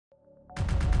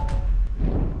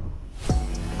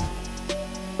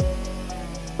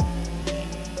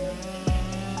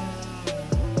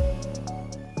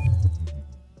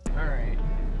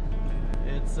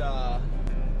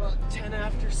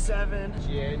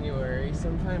January,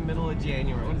 sometime middle of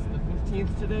January. What is it, the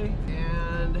 15th today?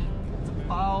 And it's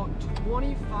about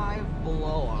 25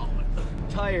 below out.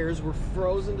 Tires were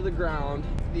frozen to the ground.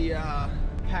 The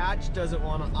hatch doesn't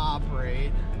want to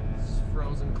operate. It's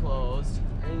frozen closed.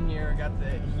 In here, got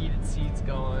the heated seats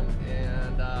going,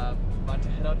 and about to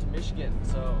head out to Michigan.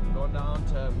 So going down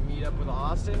to meet up with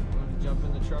Austin. I'm gonna jump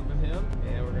in the truck with him,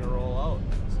 and we're gonna roll out.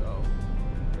 So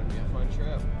it's gonna be a fun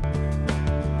trip.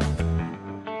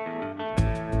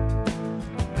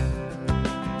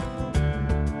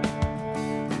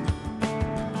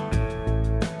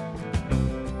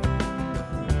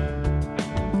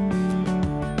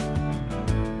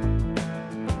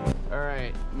 All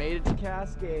right, made it to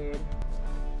Cascade.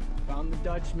 Found the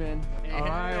Dutchman. Hey, all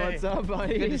right, what's up,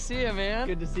 buddy? Good to see you, man.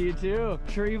 Good to see you too.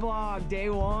 Tree vlog, day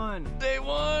one. Day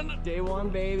one. Day one,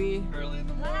 baby. Early in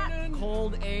the morning.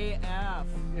 Cold AF.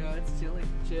 Yeah, it's chilly.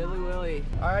 Chilly willy.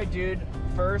 All right, dude.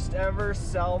 First ever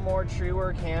Sell More Tree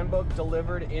Work handbook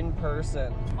delivered in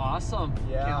person. Awesome.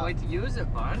 Yeah. Can't wait to use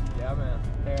it, bud. Yeah, man.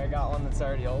 Hey, I got one that's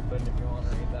already opened if you want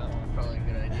to read that one. Probably a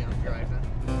good idea. I'm driving.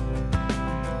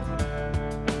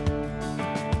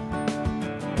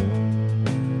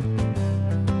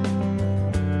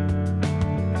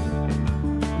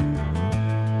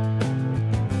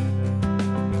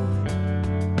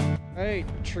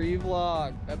 Tree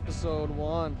vlog, episode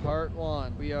 1, part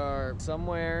 1. We are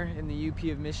somewhere in the UP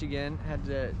of Michigan. Had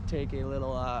to take a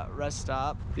little rest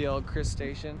stop, the old Chris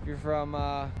station. If you're from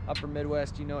upper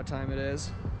Midwest, you know what time it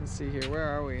is. Let's see here, where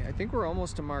are we? I think we're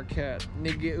almost to Marquette.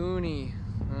 Nigeuni.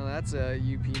 Oh, that's a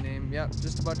UP name. Yep,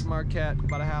 just about to Marquette,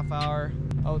 about a half hour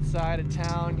outside of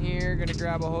town here. Gonna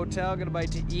grab a hotel, get a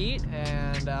bite to eat,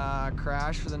 and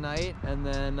crash for the night. And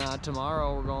then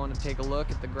tomorrow we're going to take a look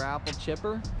at the grapple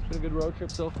chipper. It's been a good road trip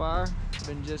so far.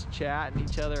 Been just chatting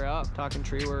each other up, talking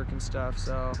tree work and stuff.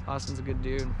 So Austin's a good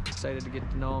dude. Excited to get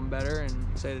to know him better and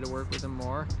excited to work with him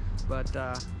more. But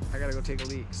I gotta go take a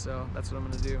leak, so that's what I'm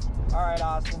gonna do. All right,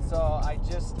 Austin, so I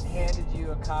just handed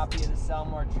you a copy of the Sell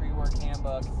More Tree Work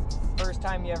handbook. First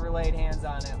time you ever laid hands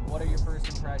on it, what are your first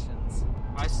impressions?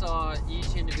 I saw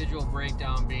each individual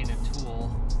breakdown being a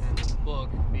tool and the book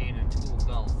being a tool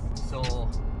belt. So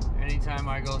anytime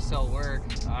I go sell work,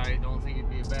 I don't think it'd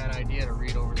be a bad idea to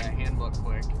read over that handbook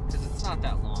quick, because it's not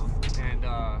that long. And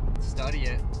study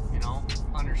it, you know,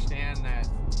 understand that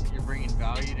you're bringing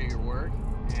value to your work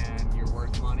and you're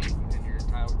worth money and you're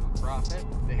entitled to a profit.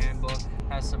 The handbook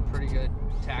has some pretty good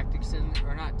tactics in,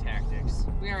 or not tactics.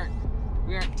 We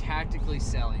aren't tactically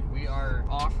selling. We are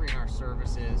offering our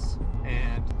services,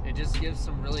 and it just gives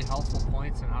some really helpful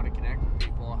points on how to connect with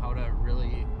people, how to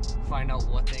really find out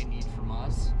what they need from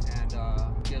us, and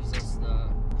gives us the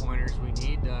pointers we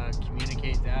need to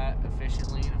communicate that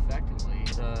efficiently and effectively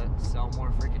to sell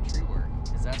more freaking tree work,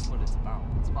 because that's what it's about.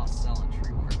 It's about selling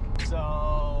tree work.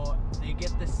 So they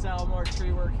get the Sell More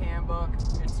Tree Work handbook.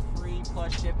 It's free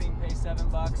plus shipping, pay $7.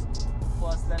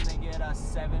 Plus then they get a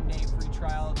 7-day free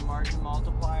trial of the margin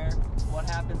multiplier. What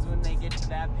happens when they get to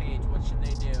that page? What should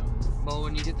they do? Well,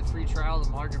 when you get the free trial of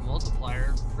the margin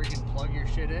multiplier, freaking plug your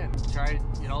shit in. Try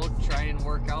and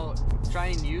work out, try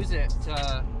and use it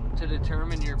to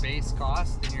determine your base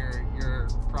cost and your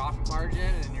profit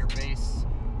margin and your base,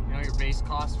 your base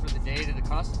cost for the day to the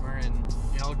customer. And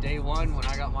day one when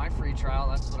I got my free trial,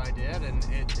 that's what I did, and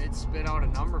it spit out a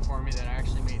number for me that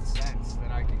actually made sense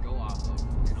that I could go off of.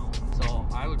 So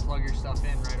I would plug your stuff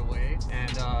in right away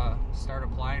and start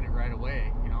applying it right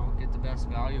away. Get the best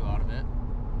value out of it,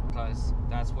 because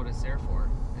that's what it's there for.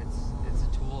 It's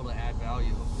a tool to add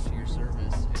value to your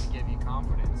service and to give you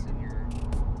confidence in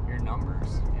your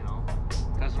numbers.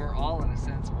 Because we're all in a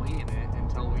sense winging it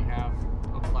until we have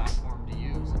a platform to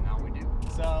use, and now we do.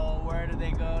 So where do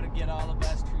they go to get all the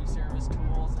best tree service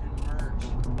tools and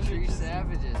merch? Tree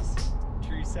Savages.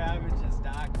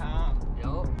 TreeSavages.com. Yep.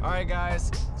 All right,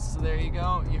 guys. So there you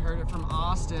go. You heard it from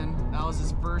Austin. That was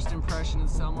his first impression of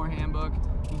the Sell More handbook.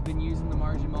 He's been using the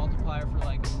margin multiplier for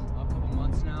like a couple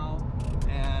months now,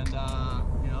 and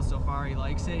so far he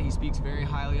likes it. He speaks very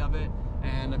highly of it,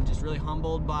 and I'm just really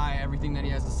humbled by everything that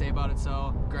he has to say about it.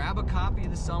 So grab a copy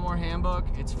of the Sell More handbook.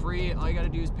 It's free. All you got to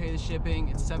do is pay the shipping.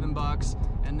 It's $7,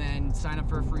 and then sign up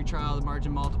for a free trial of the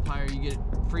margin multiplier. You get it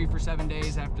free for 7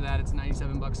 days. After that, it's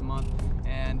 $97 a month.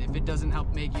 And if it doesn't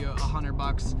help make you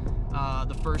 $100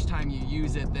 the first time you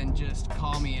use it, then just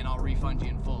call me and I'll refund you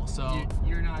in full. So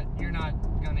you're not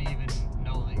gonna even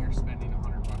know that you're spending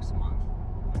 $100 a month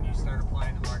when you start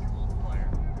applying the margin multiplier.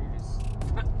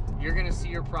 You're gonna see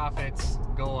your profits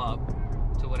go up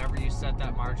to whatever you set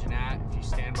that margin at if you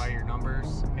stand by your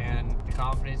numbers, and the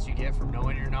confidence you get from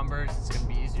knowing your numbers, it's gonna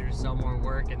be easier to sell more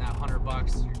work. And that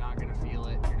 $100, you're not gonna feel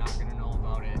it. You're not gonna know about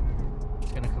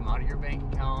your bank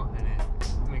account, and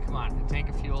I mean, come on, a tank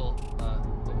of fuel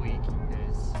a week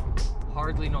is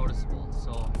hardly noticeable.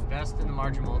 So invest in the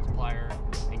margin multiplier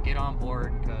and get on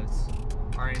board, because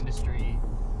our industry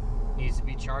needs to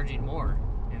be charging more.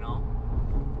 You know,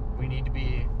 we need to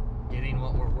be getting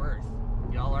what we're worth.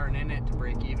 Y'all aren't in it to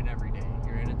break even every day.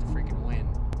 You're in it to freaking win.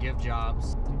 Give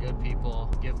jobs to good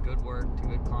people, give good work to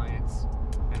good clients,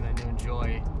 and then to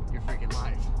enjoy your freaking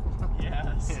life.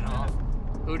 Yes. You know,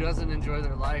 who doesn't enjoy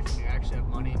their life when you actually have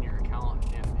money in your account at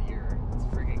the end of the year? It's a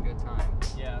freaking good time.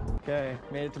 Yeah. Okay,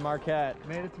 made it to Marquette.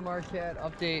 Made it to Marquette.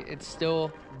 Update, it's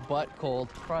still butt cold.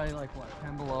 Probably like what,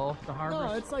 10 below? The harbor's,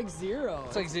 No, it's like 0.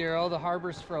 it's like 0. The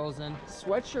harbor's frozen.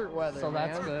 Sweatshirt weather, So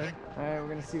man. that's good. All right, we're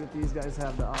gonna see what these guys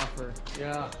have to offer.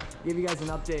 Yeah. Give you guys an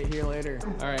update here later.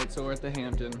 All right, so we're at the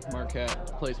Hampton Marquette.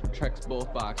 Place checks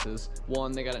both boxes.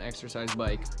 1, they got an exercise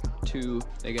bike. 2,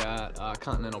 they got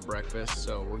continental breakfast,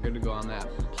 so we're good to go on that.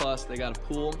 Plus, they got a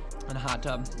pool and a hot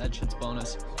tub. That shit's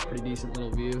bonus. Pretty decent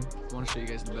little view. I want to show you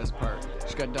guys the best part.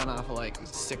 Just got done off of like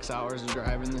 6 hours of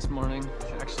driving this morning.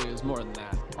 Actually, it was more than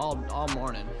that. All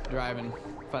morning driving.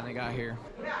 Finally got here.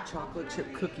 Chocolate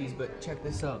chip cookies, but check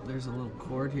this out. There's a little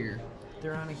cord here.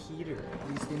 They're on a heater.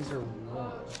 These things are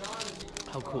warm.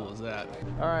 How cool is that?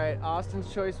 All right,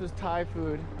 Austin's choice was Thai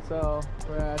food, so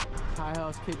we're at Thai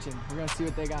House Kitchen. We're gonna see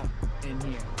what they got in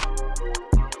here.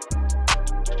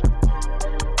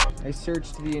 I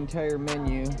searched the entire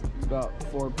menu. It's about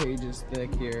 4 pages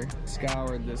thick here.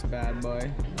 Scoured this bad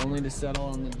boy, only to settle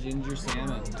on the ginger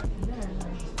salmon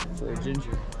for a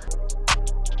ginger.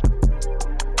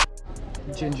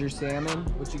 Ginger salmon.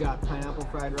 What you got? Pineapple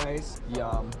fried rice?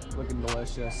 Yum. Looking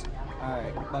delicious.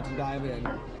 Alright, about to dive in.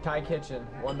 Thai kitchen,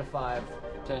 1 to 5.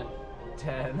 10.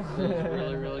 10.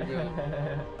 Really, really good.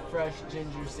 Fresh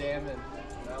ginger salmon.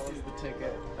 That was the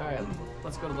ticket. Alright,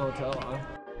 let's go to the hotel, huh?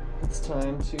 It's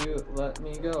time to let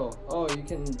me go. Oh, you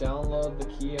can download the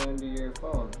key onto your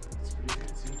phone. It's pretty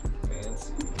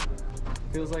fancy.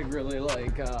 Feels like really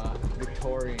like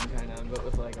Victorian kind of, but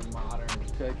with like a modern. I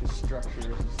feel like the structure is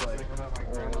just like I'm at my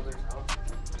grandmother's house.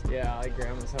 yeah, like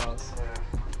grandma's house. Yeah.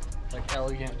 Like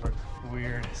elegant, but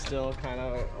weird. Still kind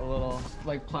of a little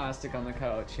like plastic on the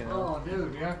couch, you know. Oh,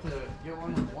 dude, you have to get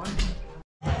one with one.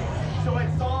 So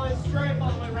it's solid stripe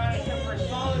all the way around, except for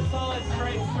solid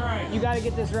straight stripe. You got to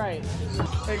get this right.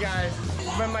 Hey guys,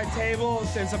 I've been at my table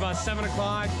since about 7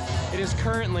 o'clock. It is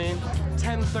currently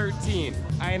 10:13.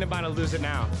 I ain't about to lose it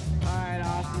now. All right,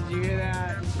 Austin, did you hear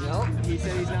that? Nope. He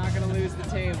said he's not gonna lose the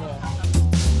table.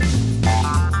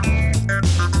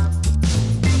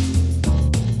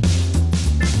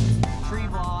 Tree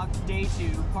vlog, day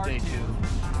 2, part 2.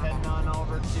 Heading on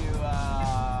over to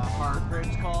Park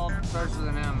Bridge called. Starts with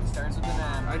an M. Starts with an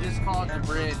M. I just call it the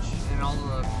bridge, and all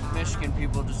the Michigan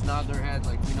people just nod their head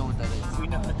like we know what that is. We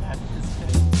know what that is.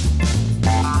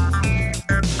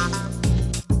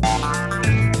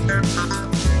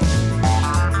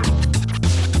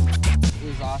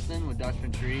 This is Austin with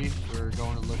Dutchman Tree. We're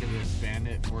going to look at this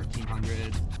Bandit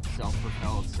 1400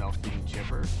 self-propelled, self-feeding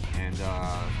chipper. And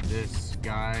this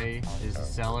guy is the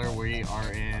seller. We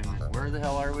are in, where the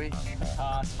hell are we?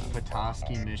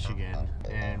 Petoskey, Michigan.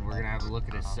 And we're gonna have a look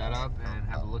at his setup and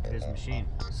have a look at his machine.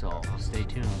 So stay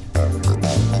tuned.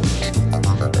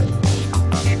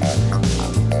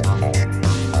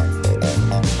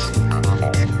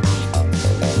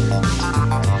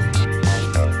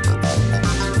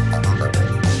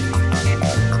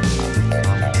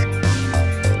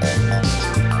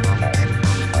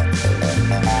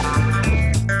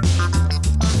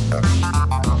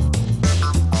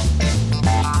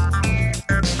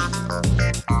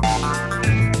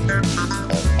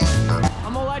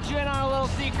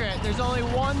 There's only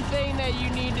one thing that you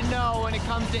need to know when it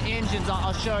comes to engines.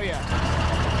 I'll show you.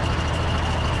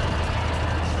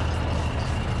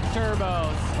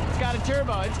 Turbos. It's got a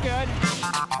turbo. It's good.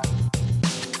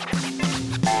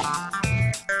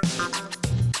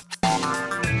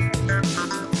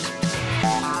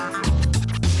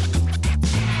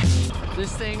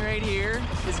 This thing right here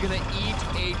is gonna eat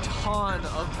a ton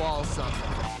of balsam.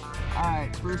 All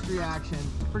right, first reaction.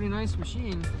 Pretty nice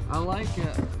machine. I like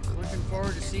it. Looking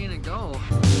forward to seeing it go.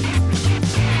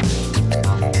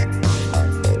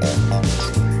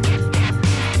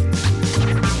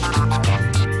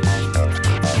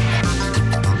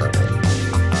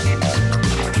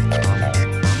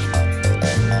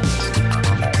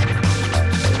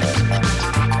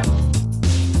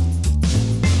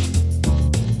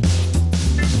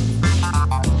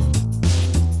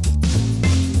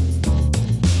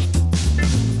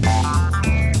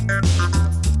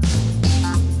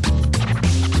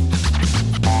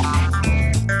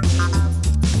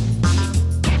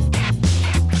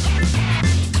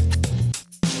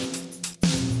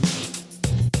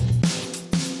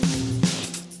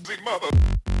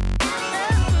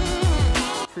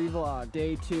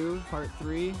 day 2, part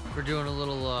 3. We're doing a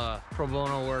little pro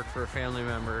bono work for a family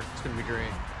member. It's gonna be great.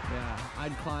 Yeah,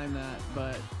 I'd climb that,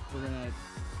 but we're gonna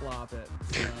flop it.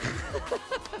 So.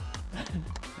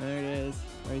 There it is,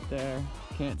 right there.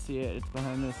 Can't see it, it's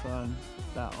behind this one,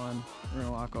 that one. We're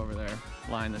gonna walk over there,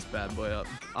 line this bad boy up.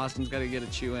 Austin's gotta get a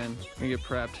chew in, we're gonna get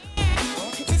prepped.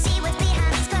 To see what's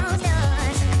behind these closed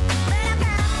doors. But I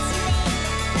promise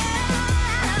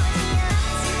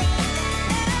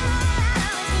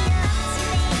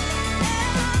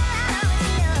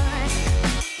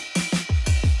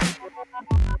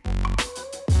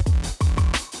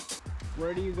you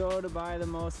Where do you go to buy the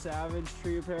most savage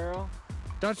tree apparel?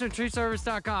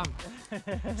 DutchmanTreeService.com.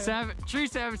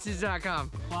 TreeSavages.com.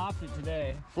 Flopped it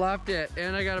today. Flopped it,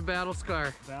 and I got a battle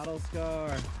scar. Battle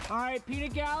scar. All right,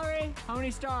 Peanut Gallery, how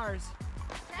many stars?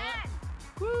 10.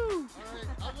 Woo! All right,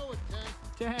 I'll go with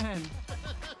 10. 10.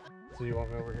 So you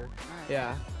want me over here?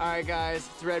 Yeah. All right, guys,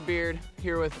 it's Redbeard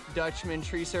here with Dutchman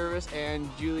Tree Service and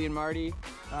Julie and Marty.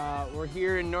 We're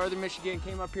here in northern Michigan,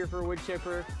 came up here for a wood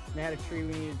chipper. They had a tree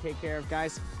we needed to take care of.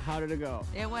 Guys, how did it go?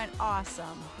 It went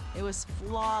awesome. It was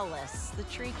flawless. The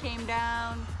tree came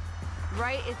down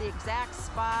right at the exact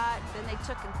spot. Then they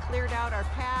took and cleared out our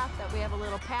path, that we have a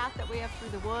little path that we have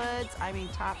through the woods. I mean,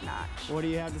 top notch. What do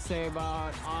you have to say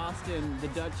about Austin, the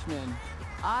Dutchman?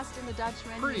 Austin the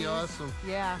Dutchman. Pretty awesome.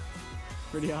 Yeah,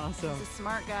 Pretty awesome. he's a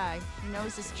smart guy. He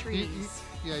knows his trees.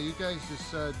 Yeah, you guys just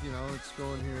said, you know, let's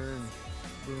go in here and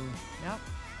boom.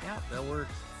 Yep. That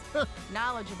works.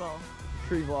 Knowledgeable.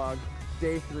 Tree vlog,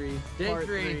 day 3, Day part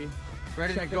 3.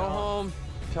 Ready Check to it go out. home.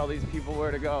 Tell these people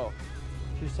where to go.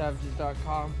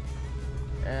 TreeSavages.com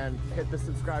and hit the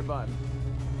subscribe button.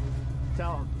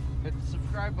 Tell them. Hit the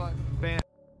subscribe button. Bam.